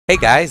Hey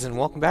guys, and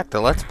welcome back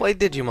to Let's Play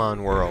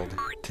Digimon World.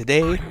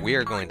 Today, we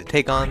are going to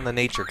take on the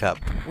Nature Cup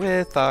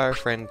with our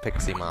friend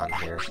Piximon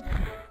here.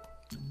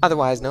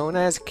 Otherwise known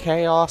as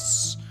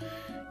Chaos.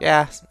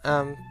 Yeah,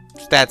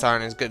 stats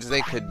aren't as good as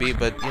they could be,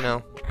 but, you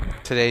know,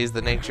 today's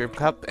the Nature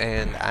Cup,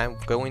 and I'm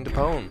going to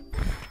Pwn.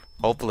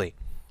 Hopefully.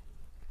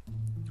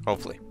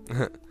 Hopefully.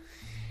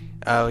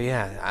 Oh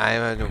yeah,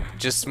 I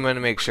just want to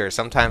make sure.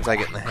 Sometimes I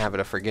get in the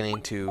habit of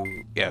forgetting to,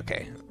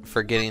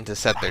 forgetting to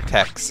set their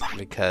techs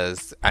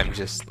because I'm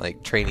just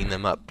like training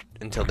them up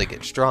until they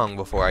get strong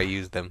before I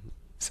use them.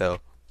 So,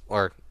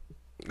 or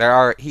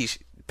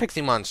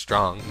Piximon's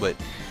strong, but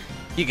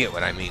you get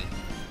what I mean.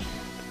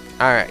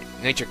 All right,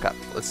 Nature Cup.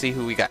 Let's see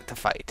who we got to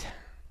fight.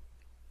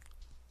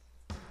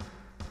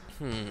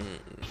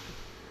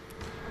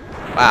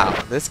 Wow,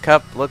 this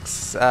cup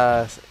looks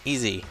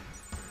easy.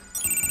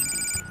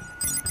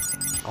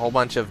 A whole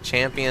bunch of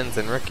champions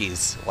and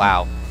rookies.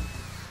 Wow.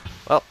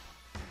 Well,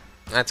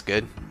 that's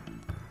good.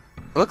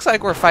 Looks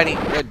like we're fighting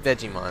Red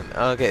Digimon.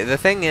 Okay, the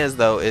thing is,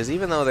 though, is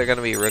even though they're going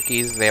to be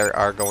rookies, they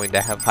are going to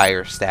have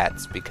higher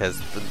stats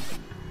because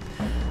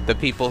the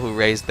people who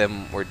raised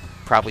them were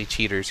probably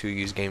cheaters who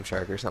use Game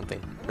Shark or something.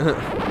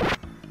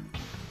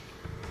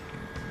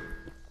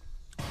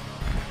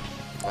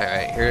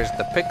 Alright, here's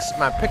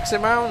my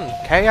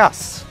Piximon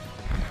Chaos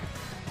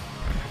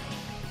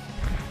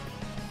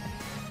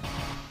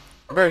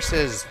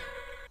versus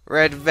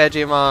Red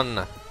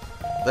Digimon,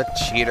 the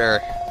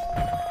cheater.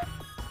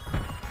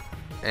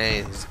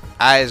 And his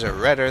eyes are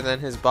redder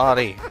than his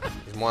body.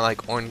 He's more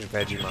like Orange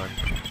Digimon.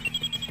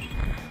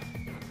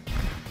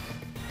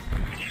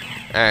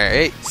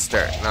 Alright,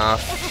 starting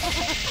off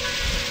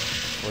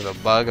with a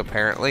bug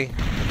apparently,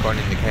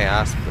 according to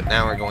Chaos, but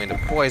now we're going to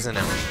poison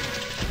him.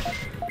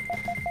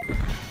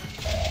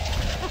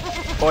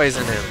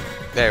 Poison him.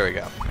 There we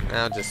go.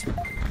 Now just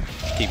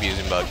keep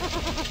using bug.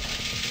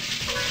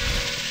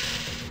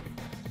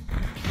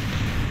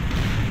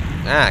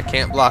 Ah,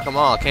 can't block them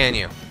all, can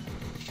you?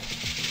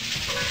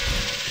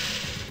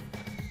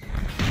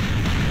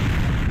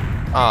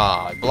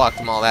 Oh, I blocked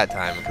them all that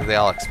time because they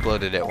all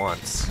exploded at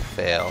once.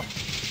 Fail.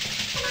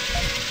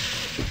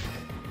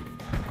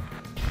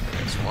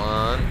 There's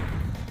one.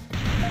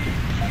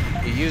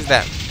 He used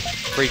that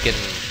freaking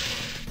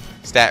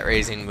stat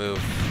raising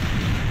move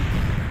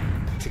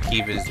to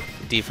keep his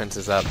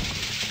defenses up.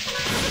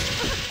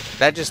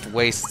 That just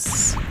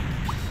wastes...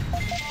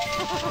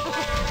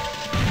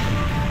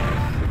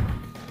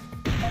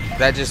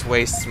 That just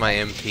wastes my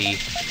MP.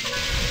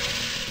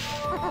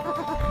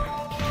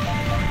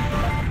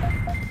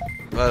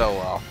 But oh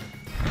well.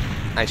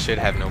 I should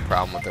have no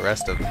problem with the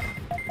rest of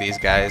these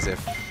guys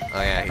if...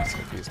 Oh yeah, he's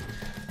confused.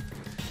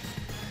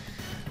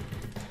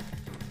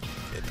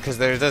 Because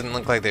there doesn't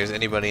look like there's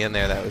anybody in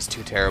there that was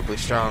too terribly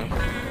strong.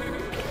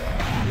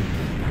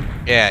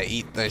 Yeah,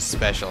 eat the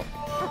special.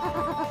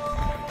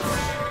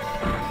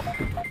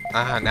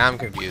 Ah, now I'm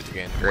confused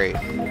again. Great.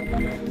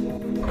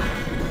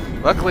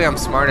 Luckily, I'm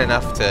smart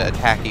enough to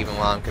attack even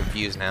while I'm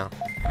confused now.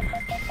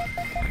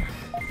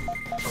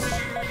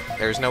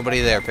 There's nobody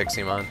there,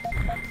 Piximon.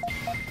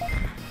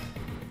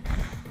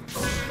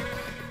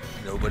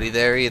 Nobody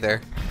there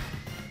either.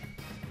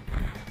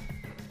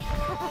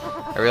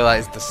 I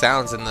realized the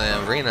sounds in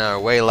the arena are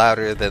way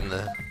louder than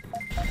the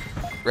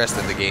rest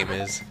of the game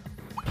is.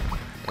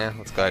 Yeah,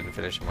 let's go ahead and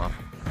finish him off.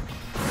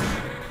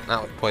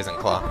 Not with Poison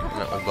Claw, I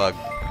meant with Bug.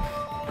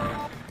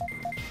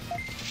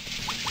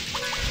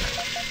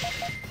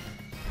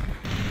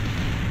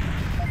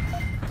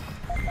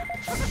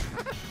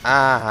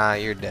 Ah,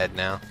 you're dead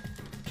now.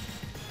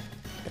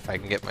 If I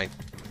can get my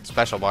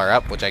special bar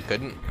up, which I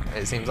couldn't,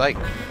 it seems like.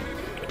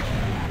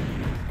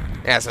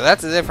 Yeah, so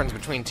that's the difference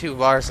between 2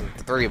 bars and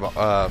 3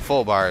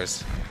 full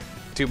bars.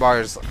 2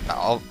 bars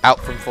out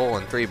from full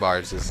and 3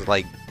 bars is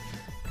like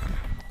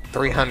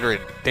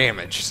 300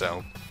 damage,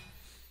 so.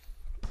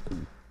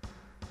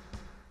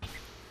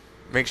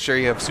 Make sure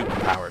you have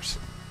superpowers.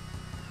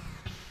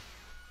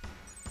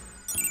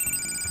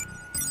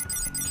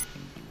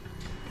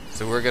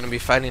 So we're going to be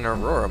fighting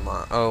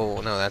Auroramon.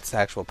 Oh, no, that's the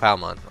actual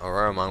Palmon.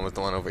 Auroramon was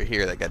the one over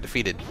here that got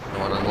defeated. The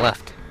one on the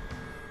left.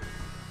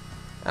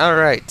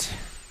 Alright.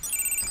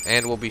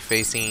 And we'll be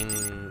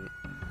facing...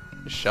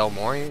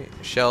 Mori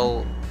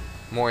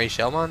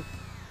Shellmon?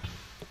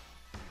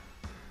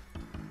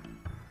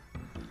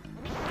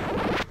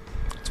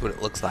 That's what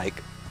it looks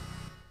like.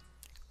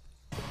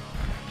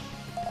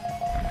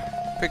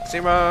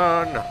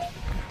 Piximon!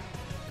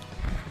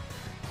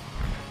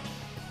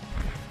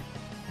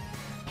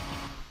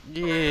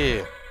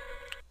 Yeah!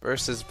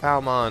 Versus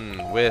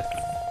Palmon with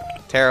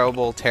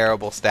terrible,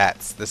 terrible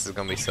stats. This is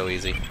gonna be so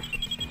easy.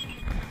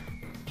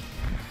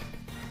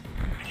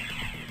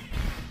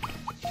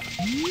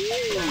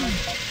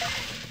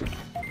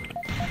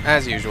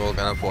 As usual,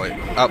 gonna point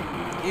up.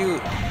 You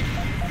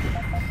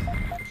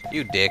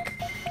dick.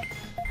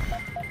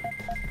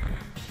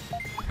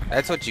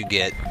 That's what you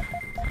get.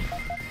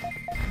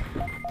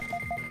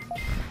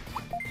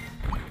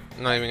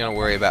 I'm not even gonna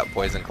worry about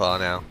Poison Claw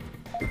now.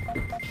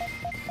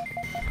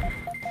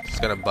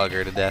 Just gonna bug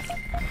her to death.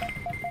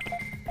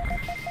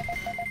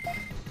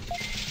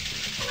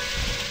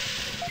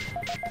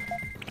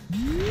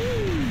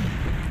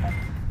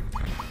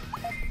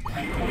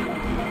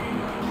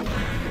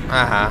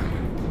 Uh-huh.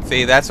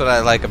 See, that's what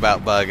I like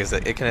about Bug, is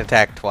that it can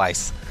attack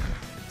twice.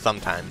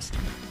 Sometimes.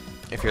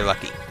 If you're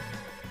lucky.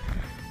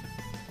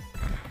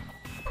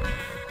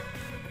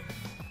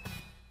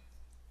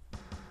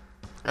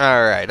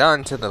 Alright,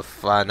 on to the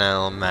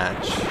final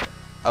match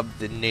of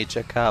the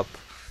Nature Cup.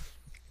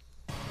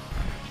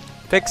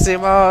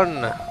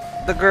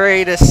 Piximon, the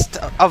greatest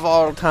of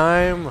all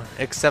time,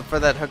 except for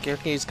that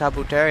Hercules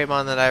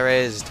Kabuterimon that I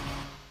raised.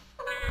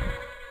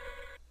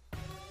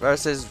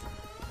 Versus,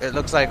 it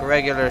looks like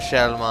regular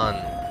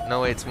Shellmon.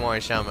 No, it's more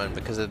Shellmon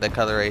because of the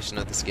coloration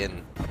of the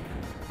skin.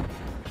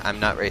 I'm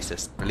not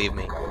racist, believe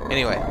me.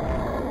 Anyway.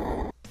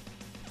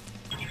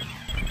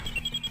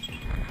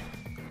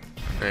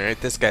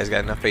 Alright, this guy's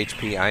got enough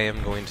HP. I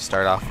am going to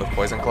start off with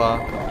Poison Claw.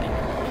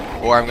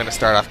 Or I'm going to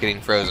start off getting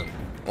frozen.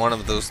 One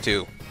of those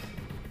two.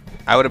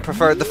 I would have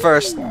preferred the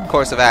first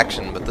course of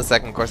action, but the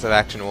second course of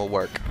action will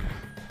work.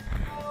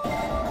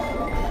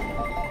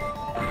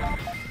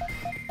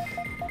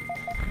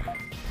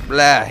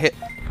 Blah, hit.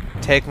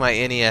 Take my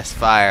NES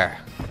fire.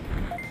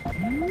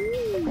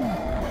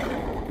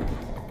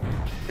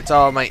 It's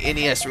all my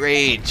NES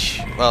rage.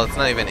 Well, it's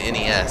not even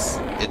NES.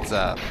 It's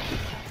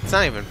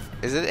not even.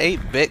 Is it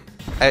 8-bit?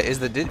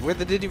 Were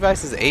the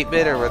Digivices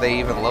 8-bit or were they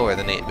even lower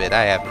than 8-bit?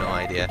 I have no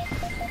idea.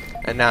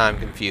 And now I'm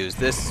confused.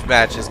 This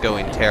match is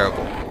going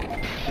terrible.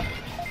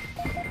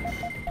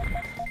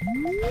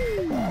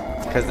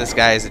 It's because this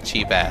guy is a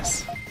cheap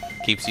ass.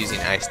 Keeps using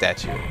Ice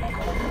Statue.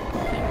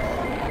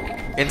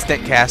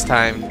 Instant cast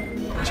time,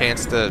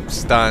 chance to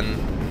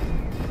stun.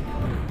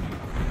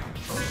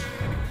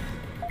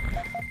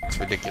 It's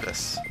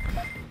ridiculous.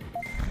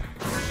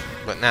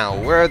 But now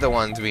we're the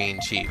ones being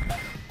cheap.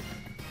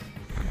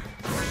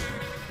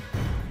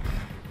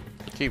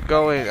 Keep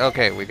going.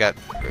 Okay, we got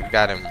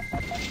him.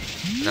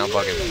 Now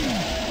bug him.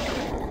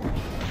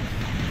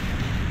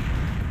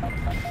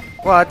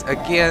 What?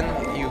 Again?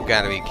 You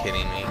gotta be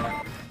kidding me.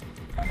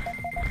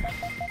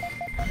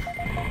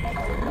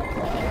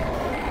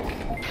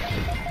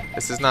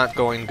 This is not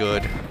going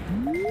good.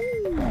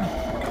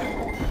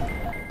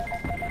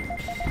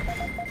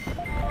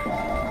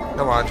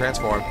 Come on,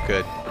 transform.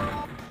 Good.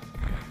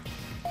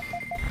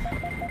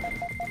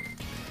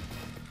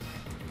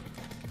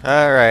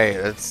 Alright,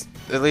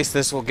 at least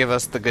this will give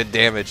us the good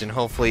damage, and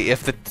hopefully,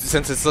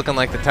 since it's looking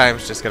like the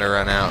time's just gonna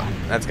run out,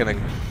 that's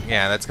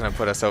gonna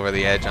put us over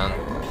the edge on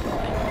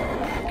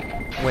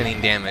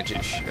winning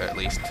damage-ish, at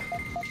least.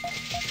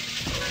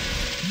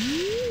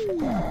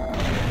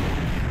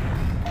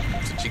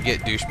 You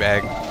get,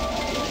 douchebag,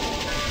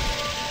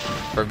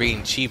 for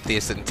being cheap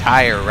this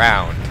entire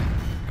round.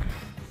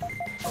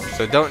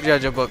 So don't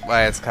judge a book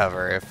by its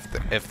cover.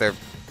 If they're,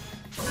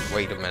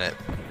 wait a minute.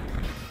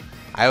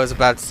 I was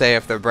about to say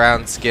if they're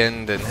brown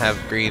skinned and have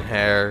green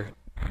hair,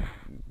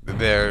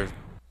 they're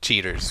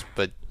cheaters,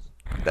 but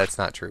that's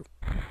not true.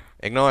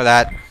 Ignore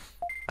that.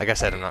 Like I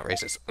said, I'm not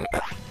racist.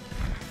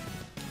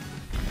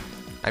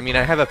 I mean,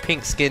 I have a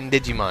pink skinned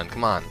Digimon.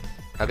 Come on,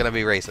 how can I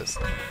be racist?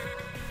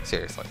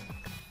 Seriously.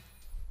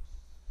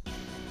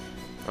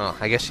 Oh,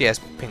 I guess she has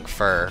pink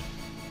fur.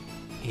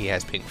 He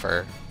has pink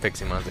fur.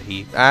 Piximon's a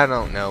he. I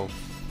don't know.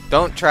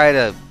 Don't try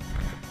to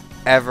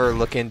ever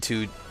look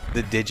into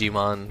the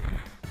Digimon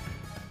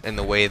and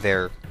the way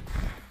they're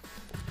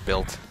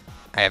built.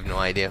 I have no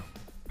idea.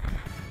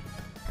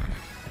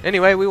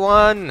 Anyway, we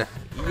won!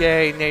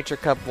 Yay, Nature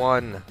Cup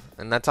won.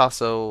 And that's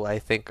also, I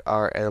think,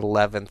 our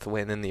 11th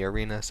win in the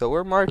arena. So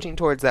we're marching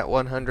towards that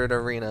 100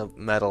 arena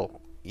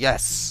medal.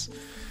 Yes!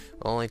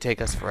 It'll only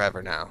take us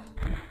forever now.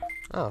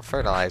 Oh,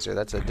 fertilizer.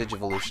 That's a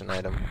Digivolution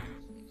item.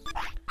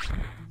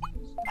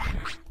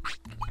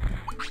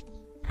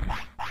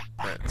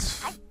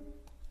 That's...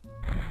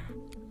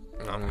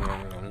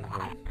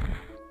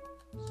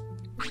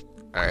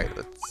 Alright,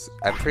 let's...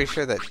 I'm pretty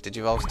sure that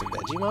Digivolves to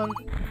Digimon?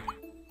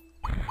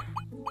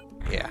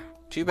 Yeah.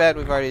 Too bad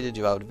we've already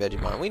Digivolved to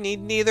Digimon. We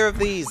need neither of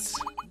these!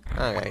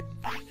 Alright.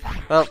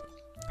 Well,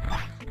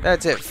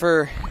 that's it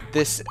for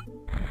this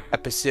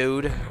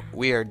episode.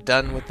 We are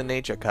done with the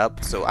Nature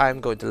Cup, so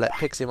I'm going to let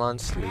Piximon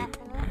sleep.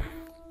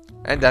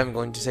 And I'm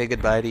going to say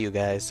goodbye to you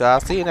guys. So I'll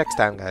see you next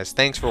time, guys.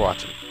 Thanks for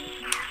watching.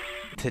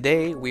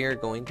 Today, we are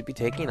going to be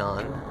taking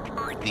on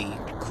the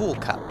Cool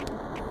Cup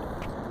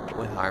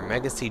with our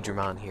Mega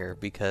Seadramon here,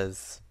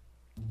 because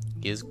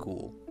he is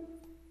cool.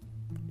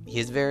 He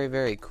is very,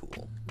 very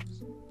cool.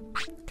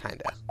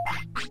 Kinda.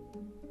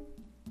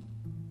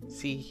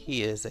 See,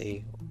 he is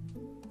a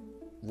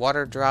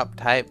water drop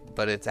type,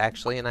 but it's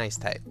actually an ice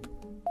type.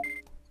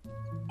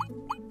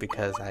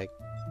 Because I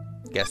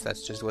guess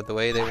that's just what the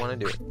way they want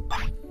to do it.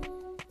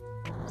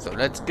 So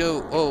let's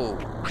go. Oh,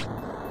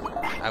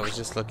 I was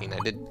just looking.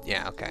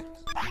 Yeah, okay.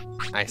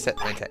 I set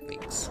my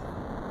techniques.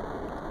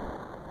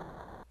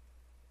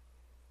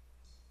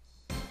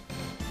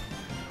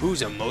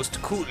 Who's a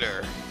most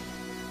cooler?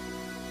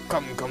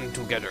 Come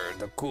together,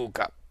 the Cool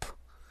Cup.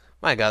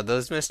 My god,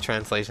 those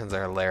mistranslations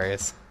are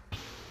hilarious.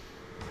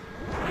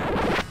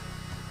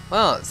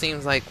 Well, it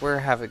seems like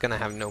we're gonna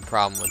have no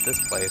problem with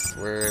this place.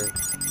 We're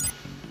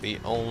the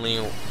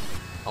only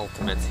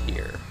ultimates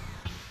here.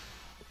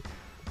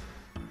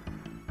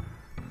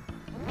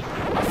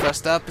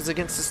 First up is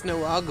against the Snow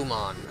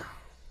Agumon.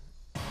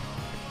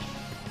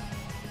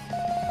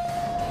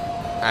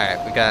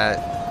 Alright, we got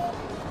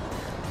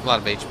a lot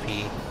of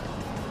HP.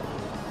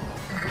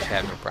 Should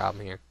have no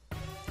problem here.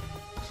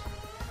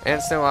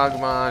 And Snow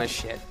Agumon is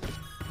shit.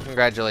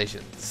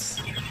 Congratulations.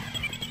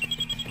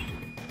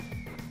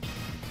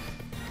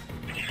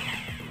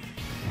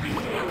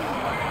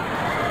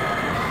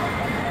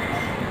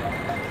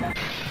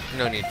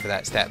 No need for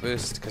that stat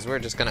boost, because we're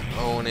just gonna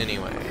own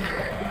anyway.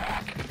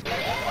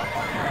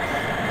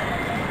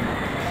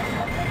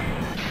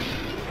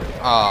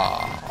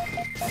 Oh.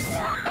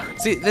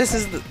 See, this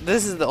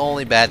is the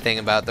only bad thing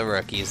about the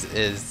rookies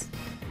is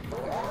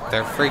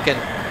their freaking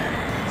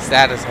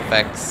status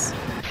effects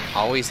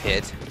always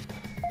hit.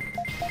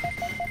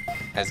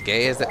 As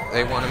gay as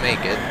they want to make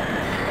it.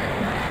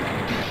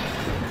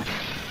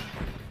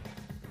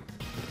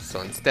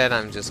 So instead,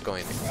 I'm just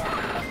going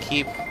to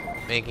keep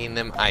making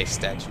them ice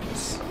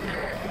statues.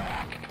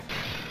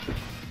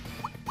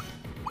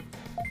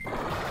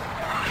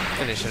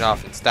 Finish it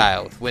off in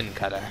style with Wind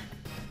Cutter.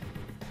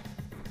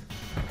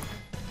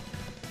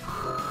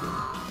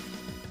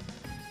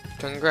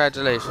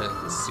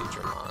 Congratulations,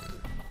 Digimon.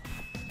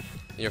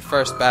 Your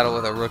first battle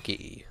with a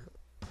rookie.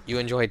 You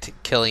enjoyed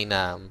killing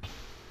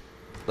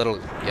little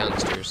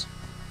youngsters.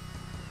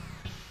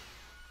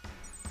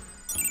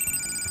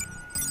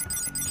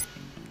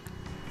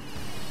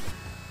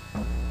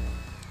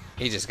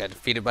 He just got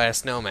defeated by a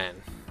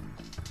snowman.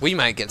 We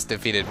might get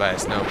defeated by a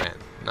snowman.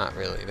 Not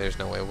really. There's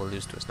no way we'll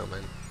lose to a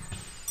snowman.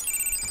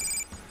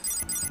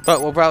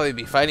 But we'll probably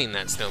be fighting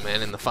that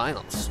snowman in the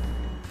finals.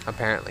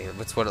 Apparently,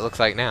 that's what it looks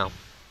like now.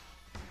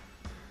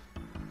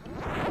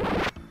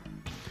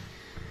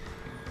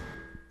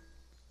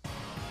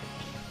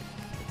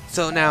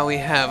 So now we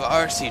have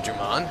our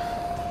Digimon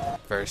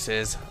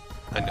versus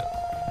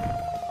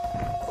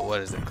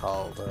what is it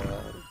called?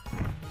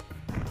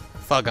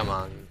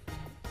 Fugamon.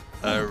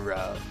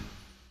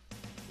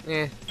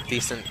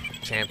 Decent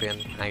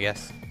champion, I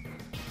guess.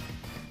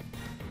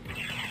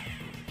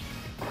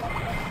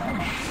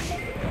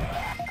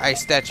 I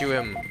statue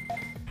him.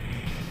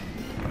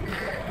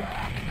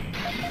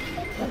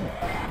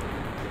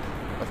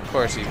 Of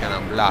course he's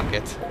gonna block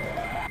it.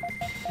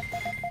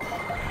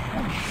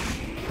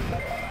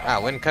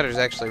 Wow, Wind Cutter's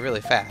actually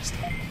really fast.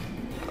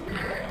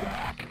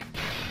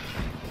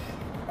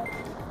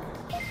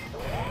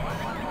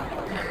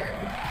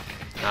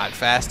 Not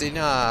fast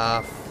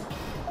enough.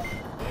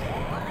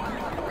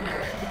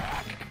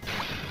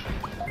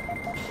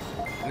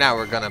 Now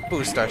we're gonna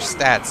boost our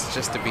stats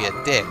just to be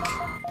a dick.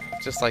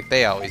 Just like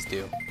they always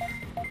do.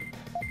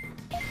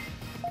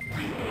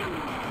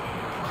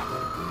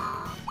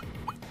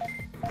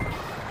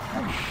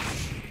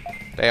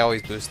 They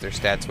always boost their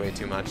stats way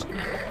too much.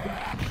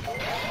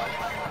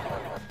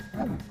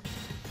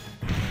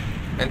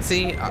 And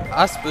see,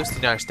 us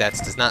boosting our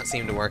stats does not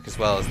seem to work as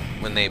well as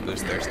when they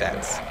boost their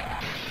stats.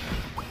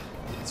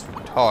 It's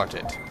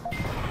retarded.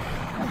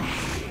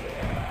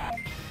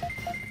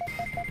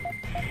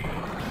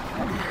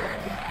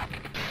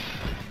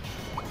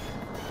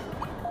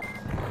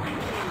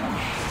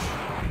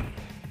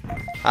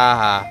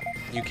 Haha,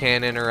 you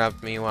can't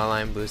interrupt me while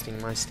I'm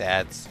boosting my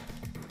stats.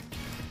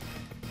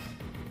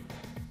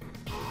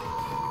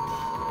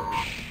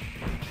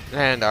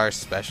 And our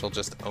special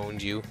just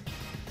owned you.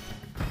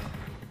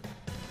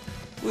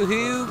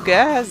 Woohoo,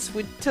 guys,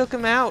 we took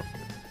him out.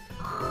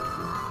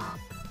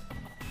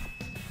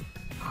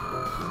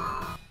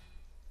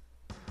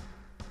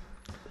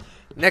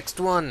 Next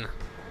one.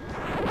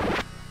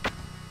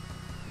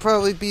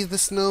 Probably be the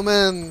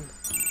snowman.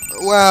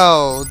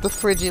 Wow, the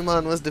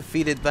Frigimon was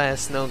defeated by a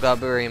Snow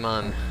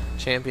Gaburimon.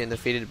 Champion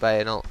defeated by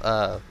an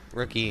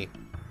rookie.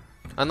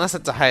 Unless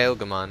it's a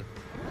Hyogamon.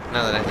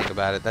 Now that I think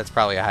about it, that's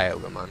probably a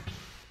Hyogamon.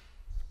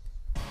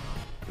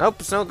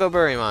 Nope, Snow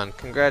Gaburimon.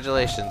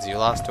 Congratulations, you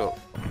lost to a...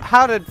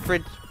 How did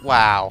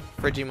Wow,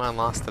 Frigimon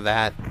lost to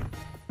that.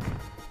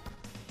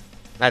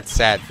 That's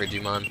sad,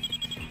 Frigimon.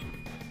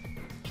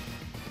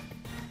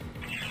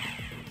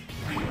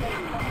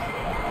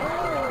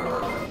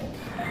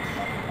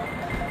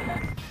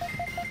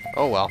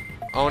 Oh well.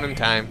 Own him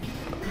time.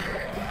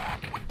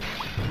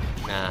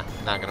 Nah,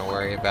 not gonna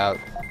worry about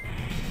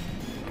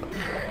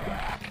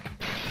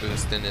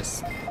boosting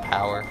his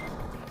power.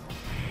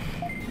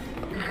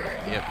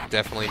 Yep,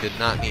 definitely did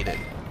not need it.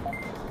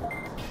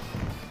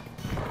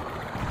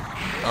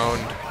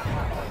 Owned.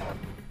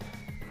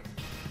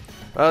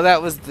 Well,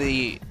 that was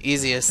the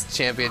easiest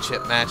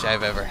championship match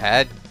I've ever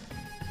had.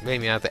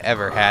 Maybe not the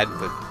ever had,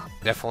 but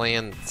definitely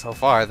in so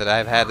far that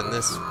I've had in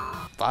this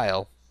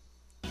file.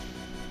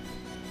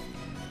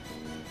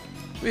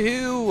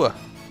 Woohoo!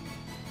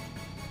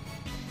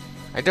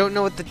 I don't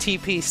know what the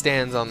TP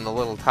stands on the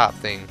little top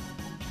thing.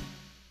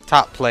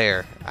 Top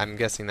player. I'm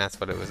guessing that's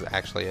what it was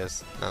actually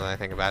is, now that I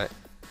think about it.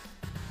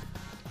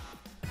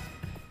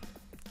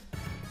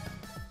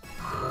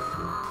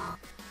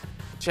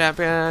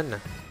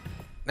 Champion!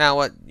 Now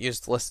what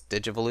useless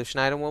Digivolution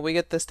item will we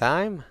get this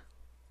time?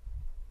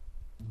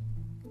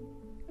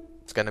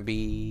 It's gonna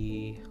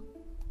be...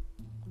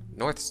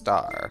 North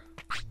Star.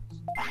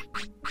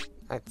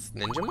 That's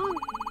Ninjamon?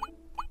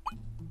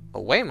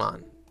 Oh,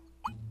 Waymon.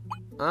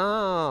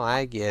 Oh,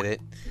 I get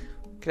it.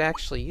 Could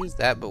actually use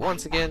that, but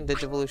once again,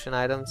 Digivolution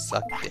items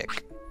suck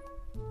dick.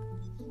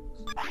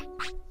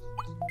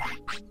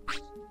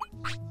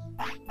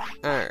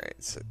 Alright,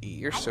 so eat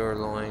your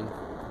sirloin.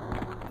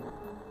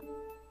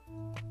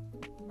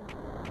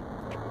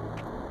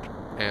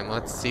 And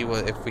let's see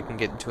what if we can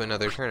get into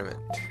another tournament.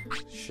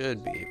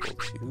 Should be able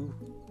to.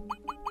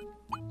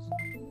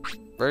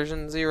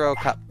 Version 0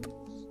 Cup.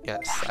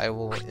 Yes, I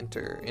will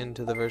enter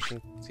into the version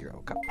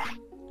 0 Cup.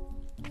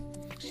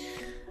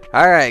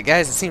 Alright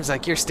guys, it seems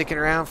like you're sticking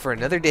around for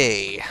another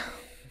day.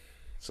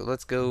 So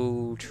let's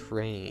go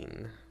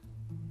train.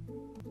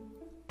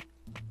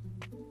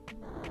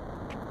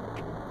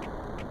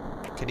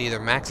 Could either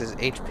max his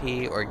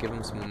HP or give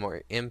him some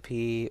more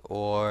MP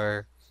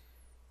or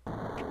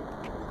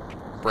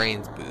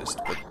brains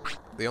boost, but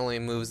the only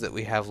moves that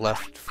we have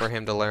left for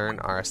him to learn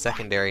are a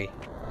secondary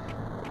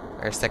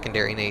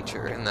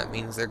nature, and that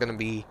means they're going to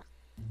be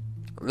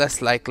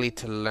less likely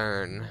to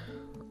learn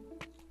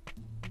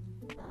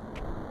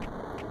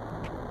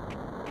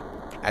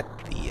at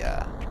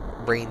the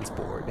brains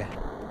board.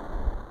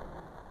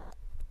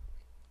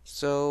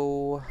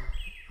 So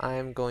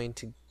I'm going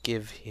to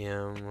give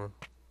him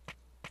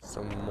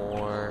some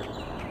more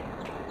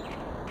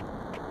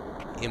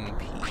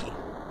MP.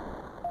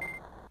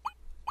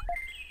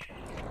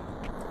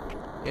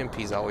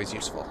 MP is always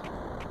useful.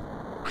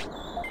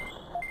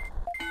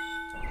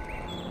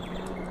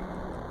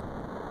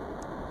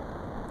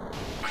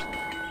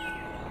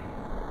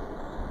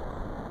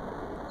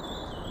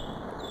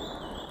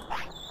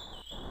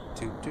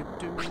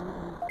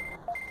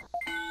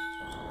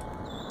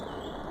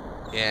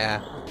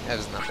 Yeah, that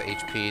is not the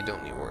HP.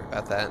 Don't need to worry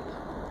about that.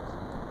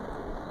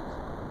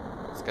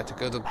 Just got to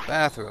go to the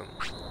bathroom.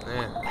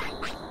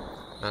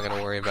 Not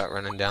gonna worry about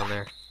running down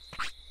there.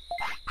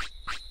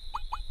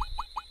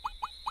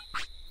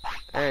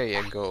 There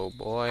you go,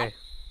 boy.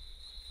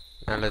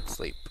 Now let's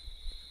sleep.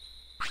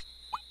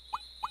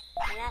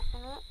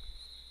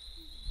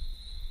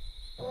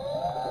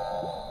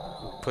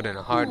 Put in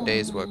a hard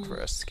day's work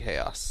for us,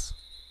 Chaos.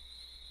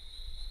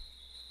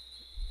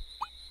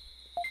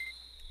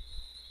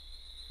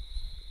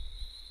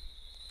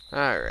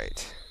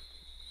 Alright.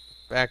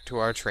 Back to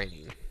our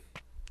training.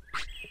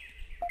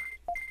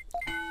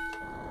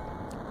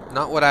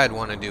 Not what I'd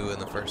want to do in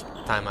the first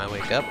time I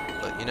wake up,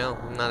 but you know,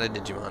 I'm not a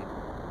Digimon.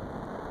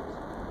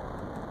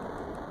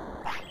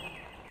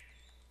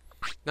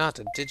 Not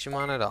a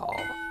Digimon at all.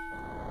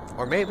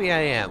 Or maybe I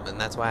am, and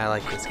that's why I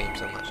like this game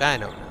so much. I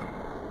don't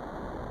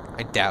know.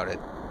 I doubt it.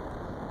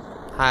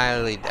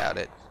 Highly doubt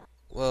it.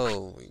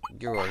 Whoa,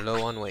 you're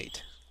low on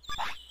weight.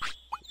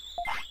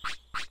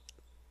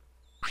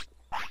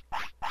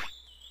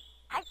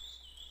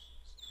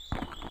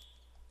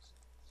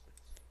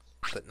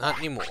 But not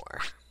anymore.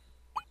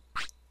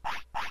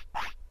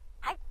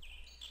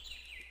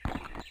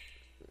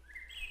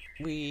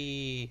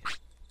 We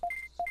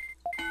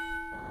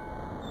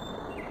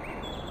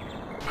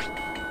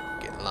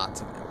get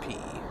lots of MP.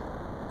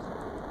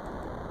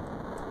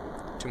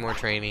 2 more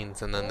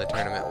trainings and then the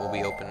tournament will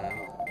be open.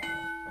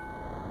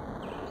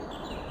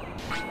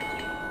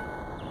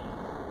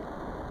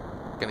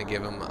 Gonna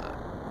give him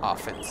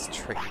offense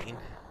training.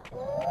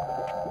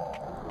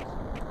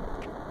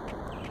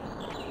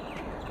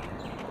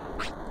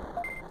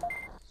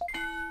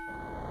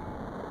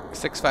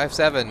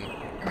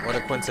 $657. What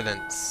a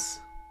coincidence.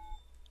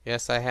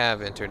 Yes, I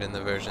have entered in the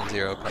version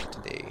 0 Cup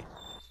today.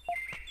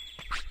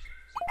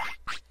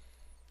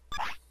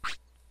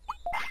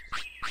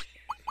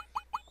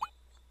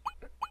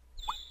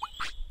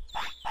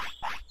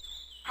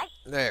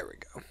 There we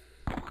go.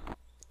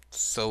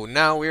 So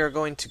now we are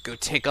going to go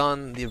take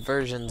on the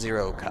version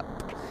 0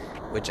 Cup,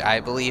 which I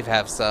believe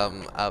have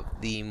some of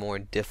the more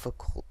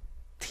difficult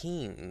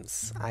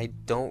teams. I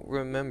don't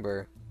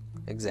remember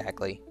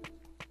exactly.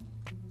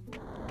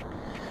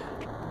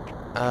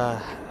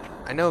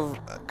 I know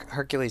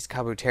Hercules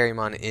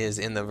Kabuterimon is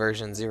in the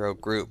version 0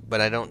 group,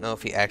 but I don't know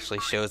if he actually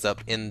shows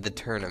up in the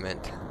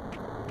tournament.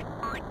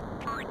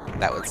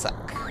 That would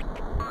suck.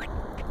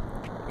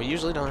 We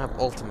usually don't have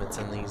ultimates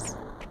in these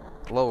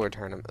lower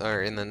tournaments,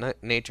 or in the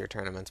nature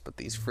tournaments, but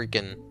these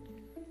freaking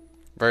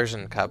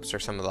version cups are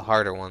some of the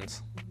harder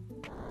ones.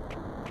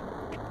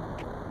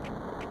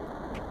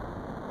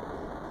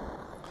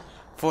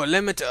 For a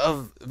limit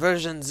of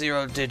version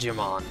 0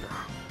 Digimon.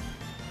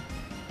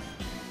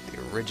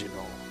 The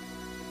original.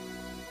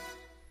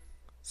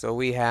 So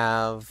we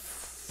have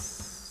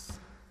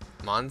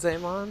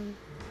Monzemon?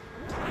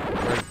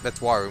 That's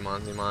Waru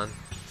Monzemon.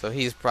 So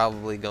he's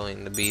probably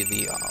going to be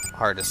the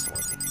hardest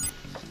one.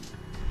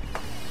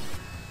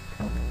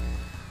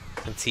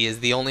 Since he is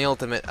the only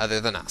ultimate other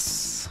than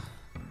us.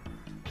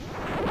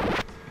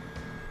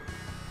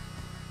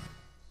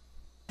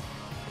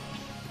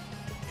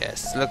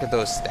 Yes, look at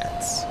those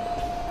stats.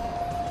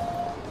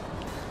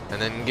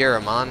 And then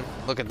Giramon,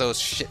 look at those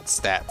shit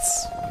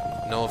stats.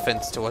 No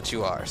offense to what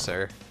you are,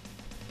 sir.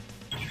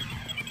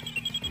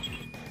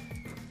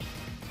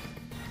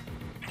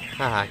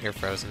 Haha, you're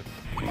frozen.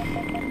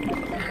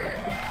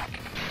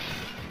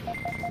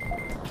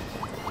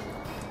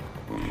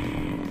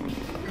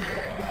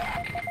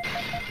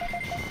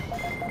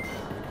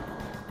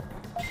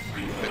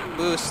 Quick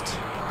boost,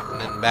 and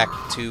then back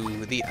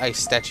to the ice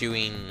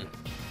statuing.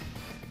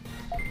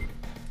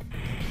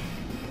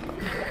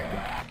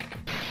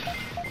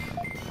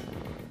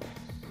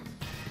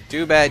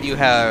 Too bad you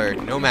are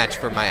no match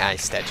for my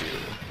ice statue.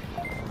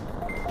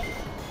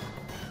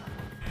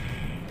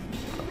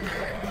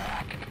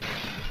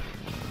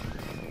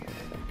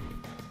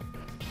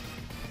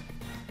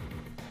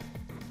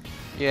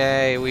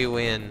 Yay, we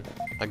win.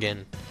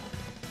 Again.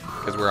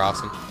 Because we're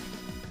awesome.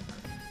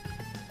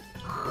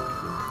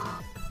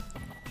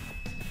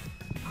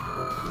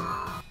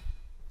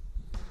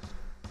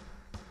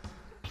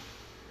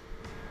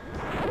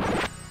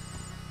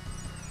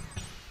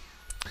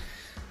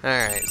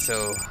 Alright,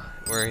 so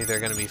we're either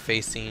going to be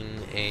facing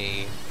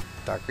a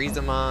Dark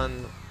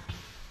Rizamon.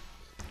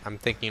 I'm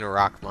thinking a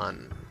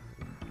Rockmon.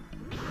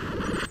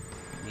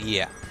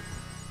 Yeah.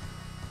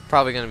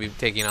 Probably going to be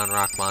taking on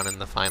Rockmon in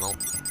the final.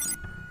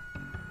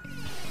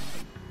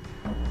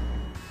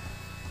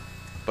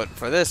 But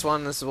for this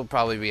one, this will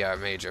probably be our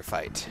major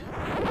fight.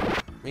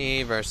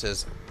 Me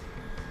versus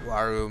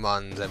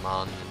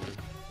Warumonzemon.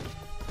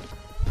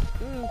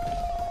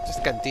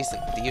 Just got decent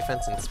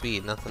defense and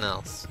speed, nothing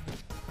else.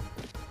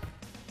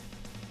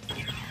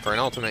 For an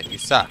ultimate, you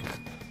suck.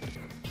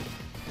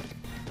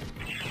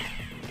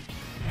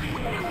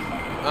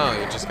 Oh,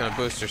 you're just gonna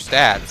boost your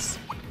stats.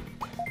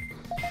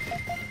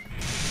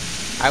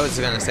 I was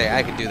gonna say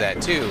I could do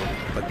that too,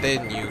 but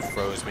then you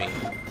froze me.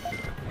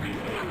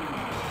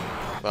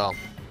 Well,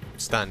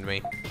 stunned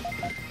me.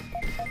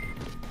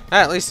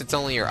 At least it's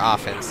only your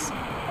offense.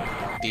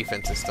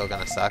 Defense is still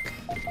gonna suck.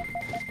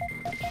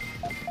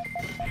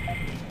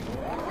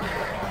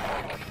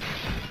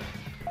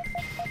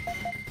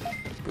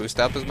 Boost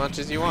up as much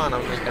as you want.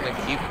 I'm just gonna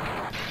keep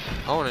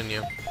owning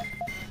you.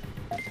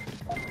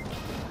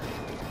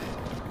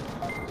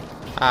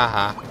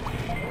 Haha.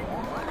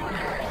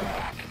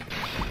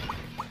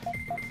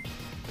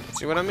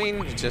 See what I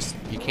mean?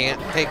 You can't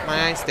take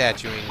my ice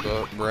statuing,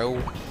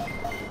 bro.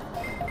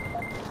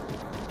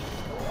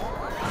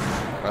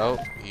 Oh,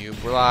 you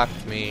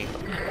blocked me.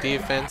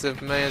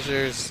 Defensive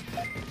measures.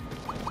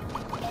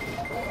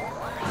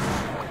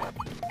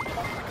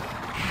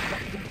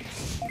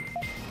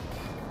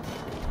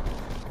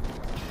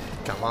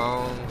 Come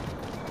on.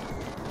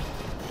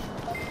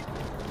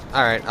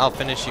 Alright, I'll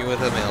finish you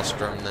with a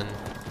Maelstrom then.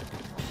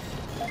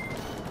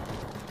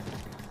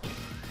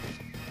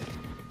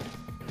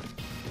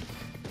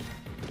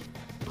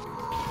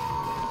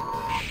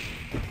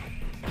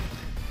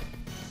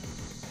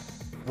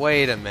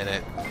 Wait a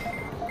minute.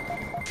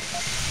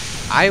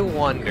 I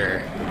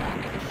wonder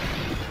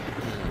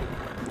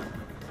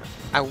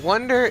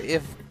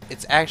if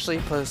it's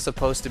actually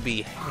supposed to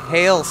be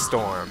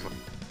Hailstorm.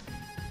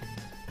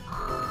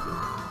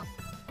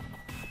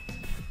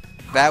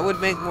 That would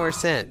make more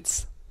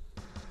sense.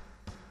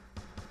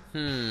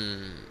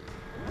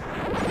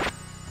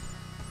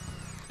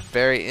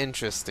 Very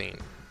interesting.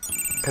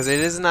 Because it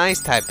is an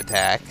ice type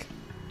attack.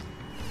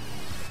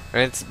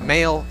 And it's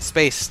Mail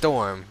Space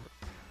Storm.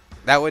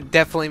 That would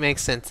definitely make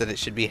sense that it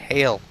should be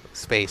Hail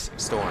Space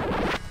Storm.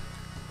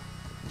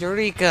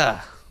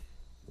 Eureka!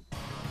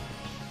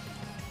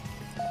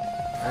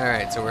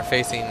 Alright, so we're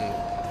facing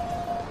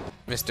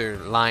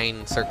Mr.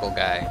 Line Circle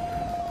Guy.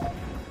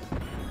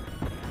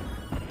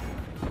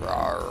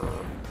 Rawr.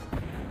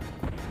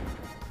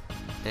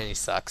 And he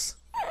sucks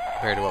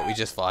compared to what we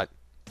just fought.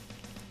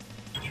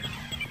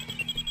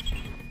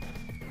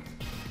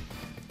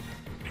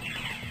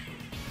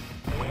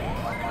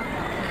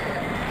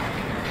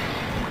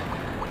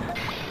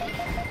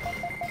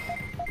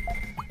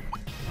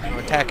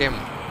 Attack him!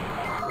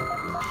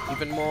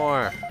 Even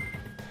more!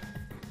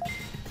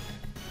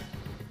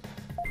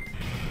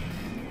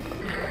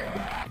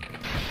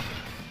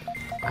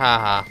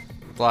 Haha,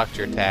 blocked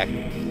your attack.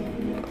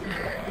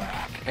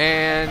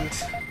 And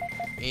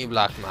he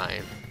blocked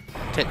mine.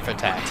 Tit for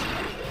tat.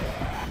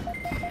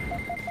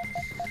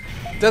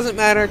 Doesn't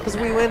matter, because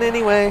we win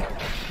anyway.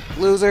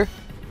 Loser.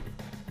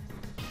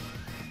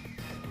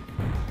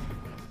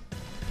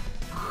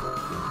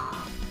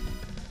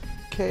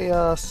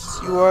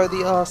 Chaos, you are the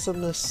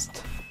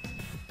awesomest.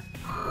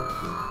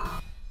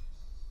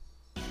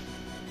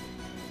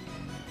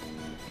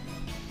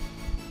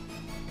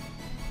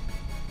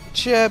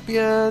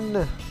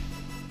 Champion!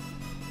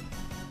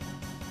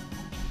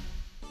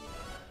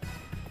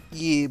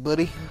 Yeah,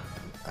 buddy.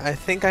 I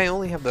think I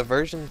only have the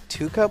version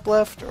 2 cup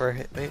left, or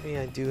maybe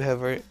I do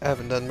have. I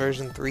haven't done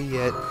version 3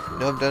 yet.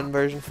 No, I've done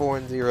version 4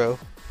 and 0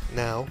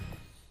 now.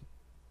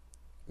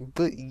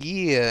 But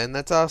yeah, and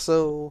that's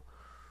also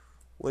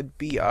would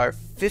be our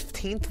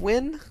 15th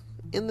win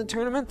in the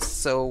tournament,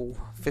 so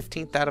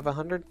 15th out of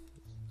 100.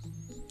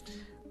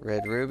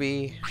 Red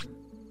Ruby,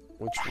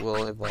 which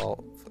will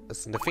evolve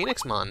us into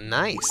Phoenixmon.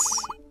 Nice.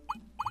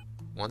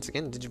 Once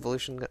again,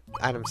 Digivolution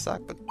items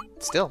suck, but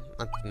still,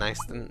 that's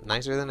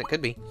nicer than it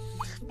could be.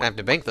 I have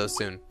to bank those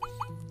soon.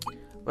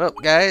 Well,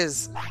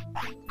 guys,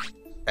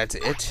 that's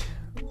it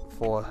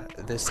for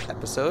this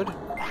episode.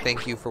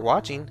 Thank you for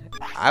watching.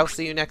 I'll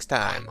see you next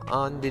time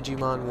on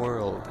Digimon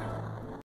World.